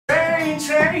train,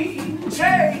 train,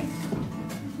 train.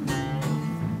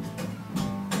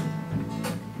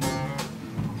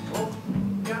 Oh,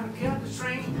 gotta catch the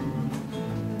train.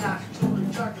 Not to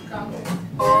the Chicago.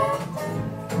 Oh,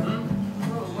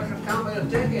 what's the combo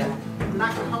of day here?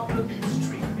 Not gonna hop up the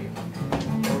street.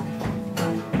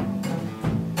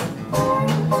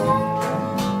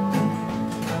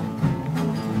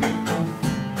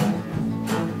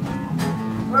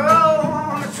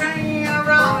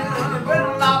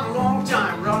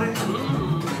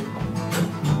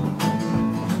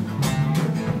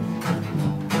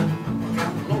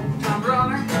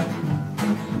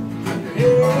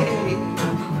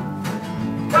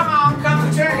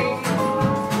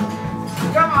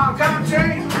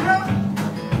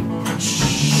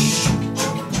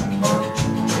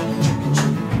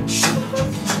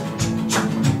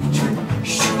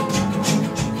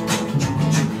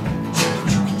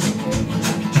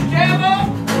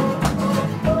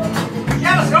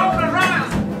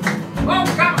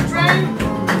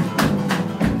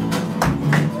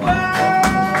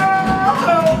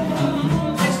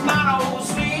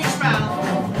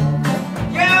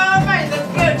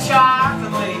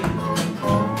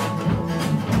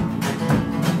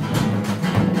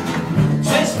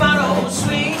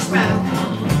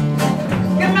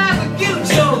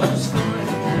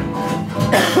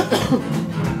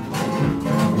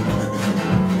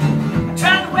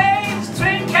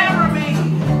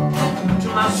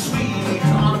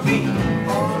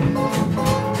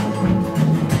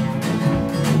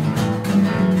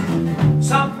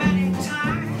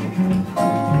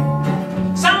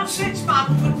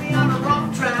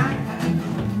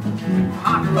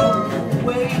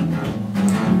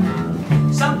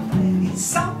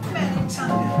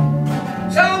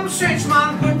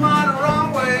 Switchman put me on the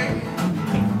wrong way,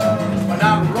 but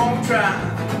I'm the wrong track.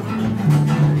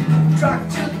 Truck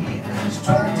to the east,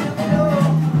 truck to the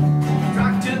north,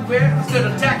 truck to the west, to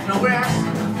the techno west.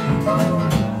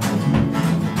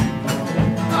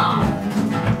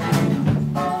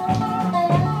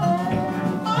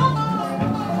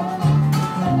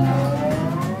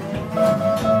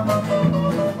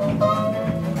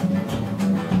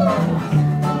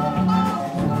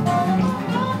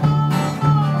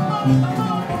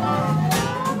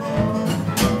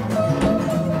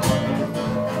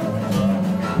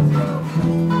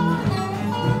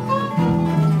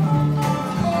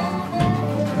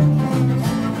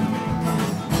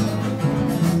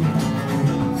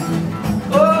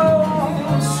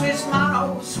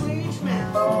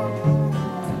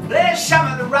 Show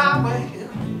me the right way.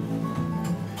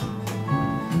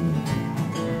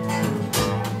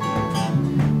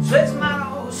 Switchman,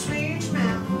 oh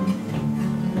Switchman,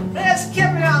 let's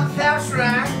keep me on the fast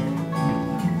track.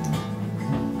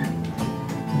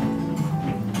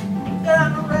 Down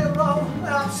the railroad,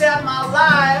 where I've set my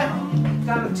life.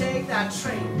 Gotta take that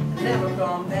train and never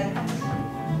come back.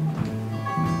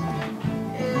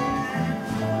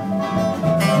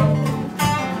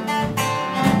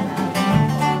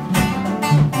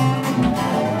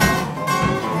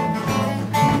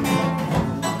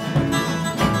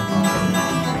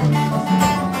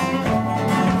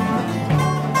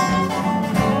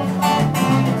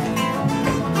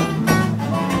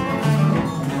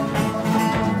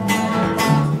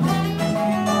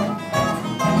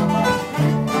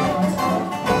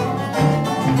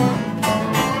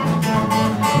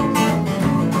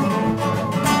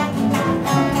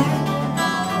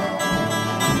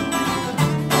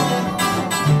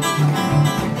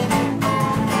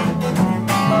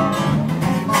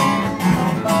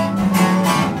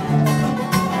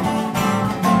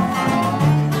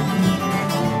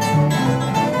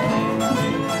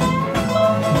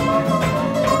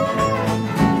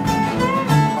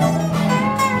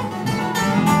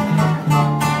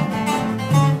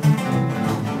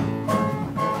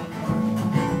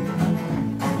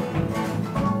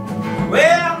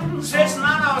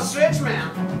 Switchman,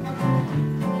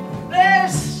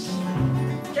 let's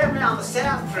get me on the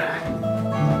south track.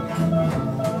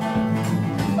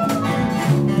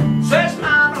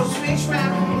 Switchman, oh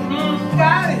Switchman,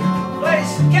 got it.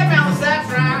 Please get me on the south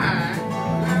track.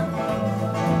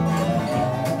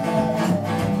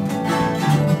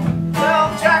 Well,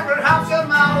 chocolate hops in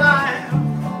my life.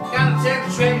 Gotta take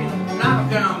the train, not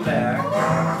come back.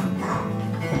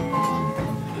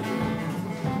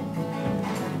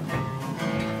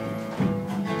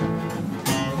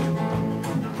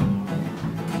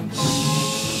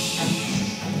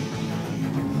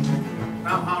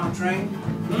 I'm on a train.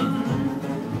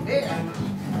 Yeah.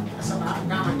 That's how I'm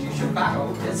coming to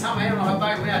Chicago. That's how I don't know if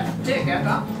I had a ticket,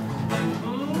 huh?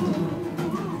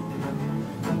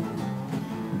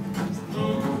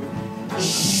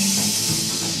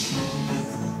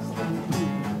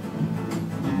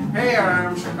 Hey,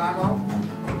 I'm Chicago.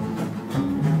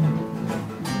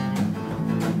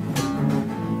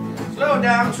 Slow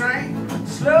down, train.